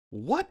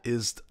What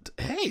is...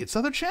 Hey, it's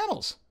other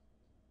channels.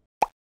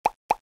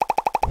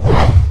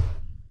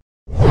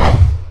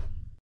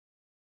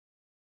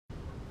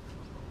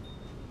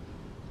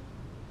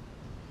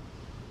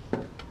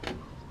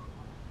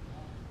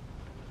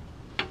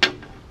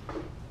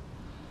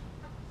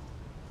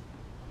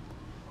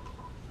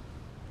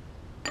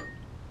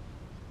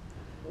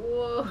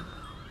 Whoa.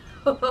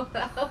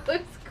 That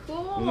was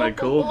cool. Isn't that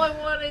cool? I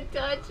want to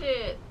touch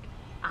it.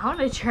 I want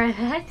to try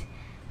that.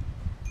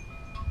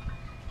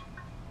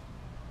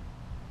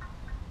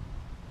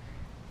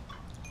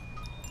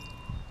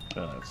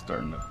 It's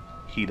starting to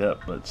heat up,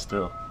 but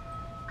still.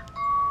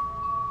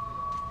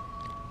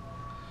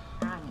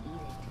 I want to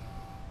eat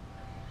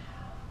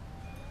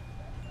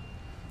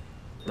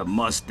it. The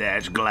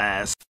mustache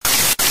glass.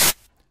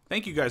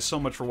 Thank you guys so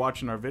much for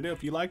watching our video.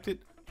 If you liked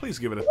it, please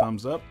give it a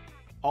thumbs up.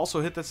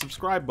 Also hit that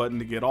subscribe button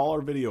to get all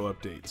our video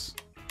updates.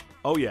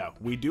 Oh yeah,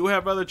 we do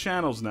have other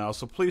channels now,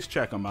 so please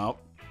check them out.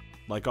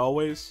 Like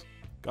always,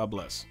 God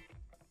bless.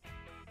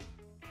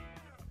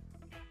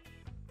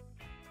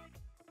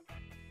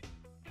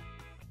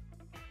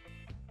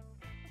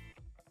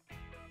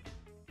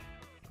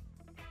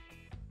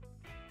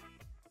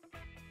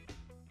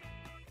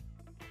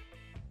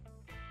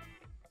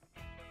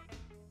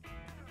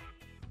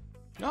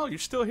 Oh, you're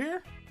still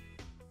here?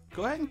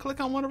 Go ahead and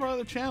click on one of our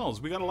other channels.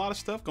 We got a lot of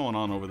stuff going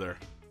on over there.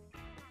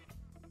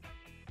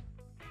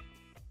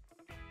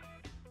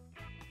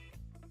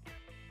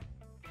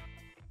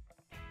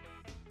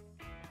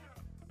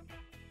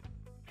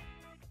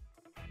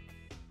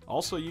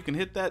 Also, you can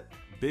hit that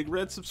big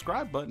red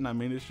subscribe button. I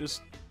mean, it's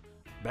just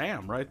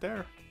bam right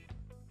there.